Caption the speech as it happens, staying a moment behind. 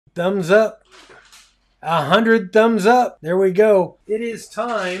Thumbs up. 100 thumbs up. There we go. It is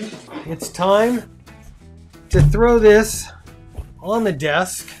time. It's time to throw this on the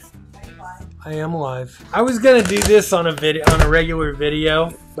desk. I am live. I was gonna do this on a regular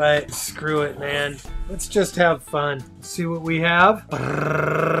video, but screw it, man. Let's just have fun. Let's see what we have.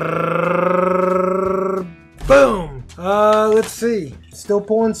 Boom. Let's see. Still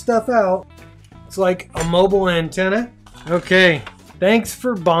pulling stuff out. It's like a mobile antenna. Okay. Thanks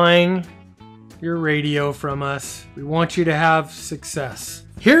for buying your radio from us. We want you to have success.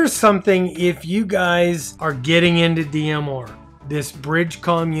 Here's something if you guys are getting into DMR. This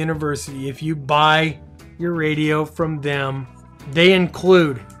BridgeCom University, if you buy your radio from them, they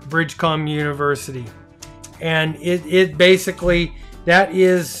include BridgeCom University. And it basically, that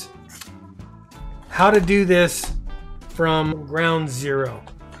is how to do this from ground zero.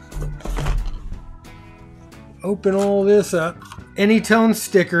 Open all this up. AnyTone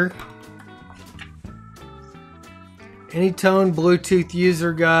sticker. AnyTone Bluetooth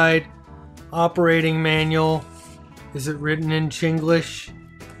user guide. Operating manual. Is it written in Chinglish?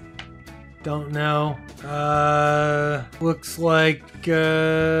 Don't know. Looks like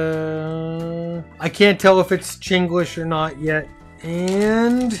I can't tell if it's Chinglish or not yet.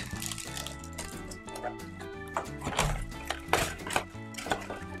 And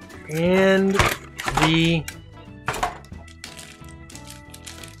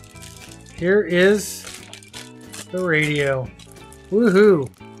here is the radio. Woohoo!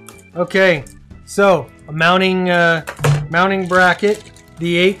 Okay, so a mounting bracket,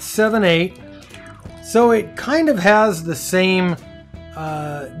 the 878. So it kind of has the same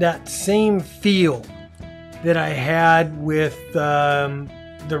that same feel that I had with the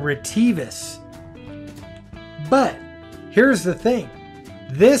Retevis. But here's the thing.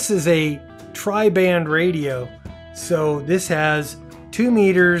 This is a tri-band radio. So this has 2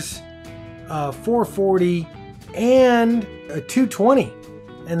 meters, 440, and a 220,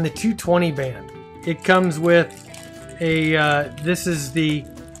 and the 220 band. It comes with a, this is the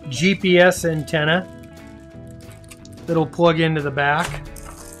GPS antenna that'll plug into the back.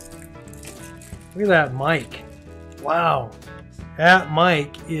 Look at that mic. Wow. That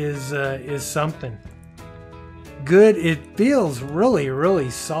mic is something. Good. It feels really, really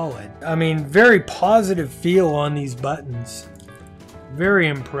solid. I mean, very positive feel on these buttons. Very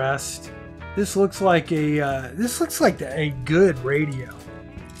impressed. This looks like a good radio.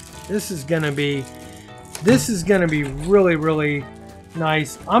 This is gonna be really, really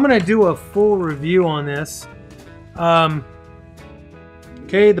nice. I'm gonna do a full review on this.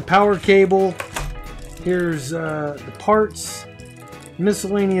 Okay, the power cable. Here's the parts,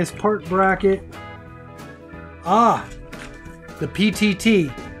 miscellaneous part bracket. The PTT.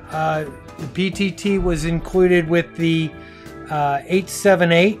 The PTT was included with the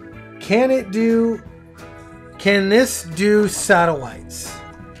 878. Can this do satellites?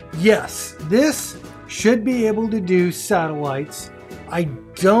 Yes, this should be able to do satellites. I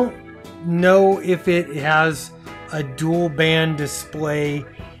don't know if it has a dual band display,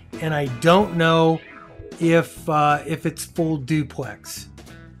 and I don't know if it's full duplex,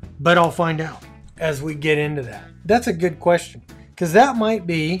 but I'll find out as we get into that. That's a good question, because that might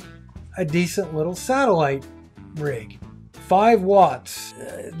be a decent little satellite rig. 5 watts.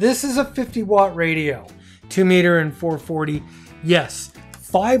 This is a 50-watt radio, 2 meter and 440. Yes,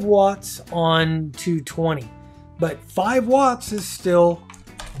 5 watts on 220, but 5 watts is still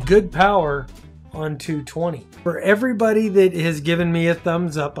good power on 220. For everybody that has given me a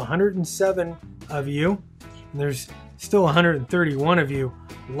thumbs up, 107 of you, and there's still 131 of you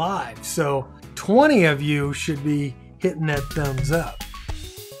live, so 20 of you should be hitting that thumbs up.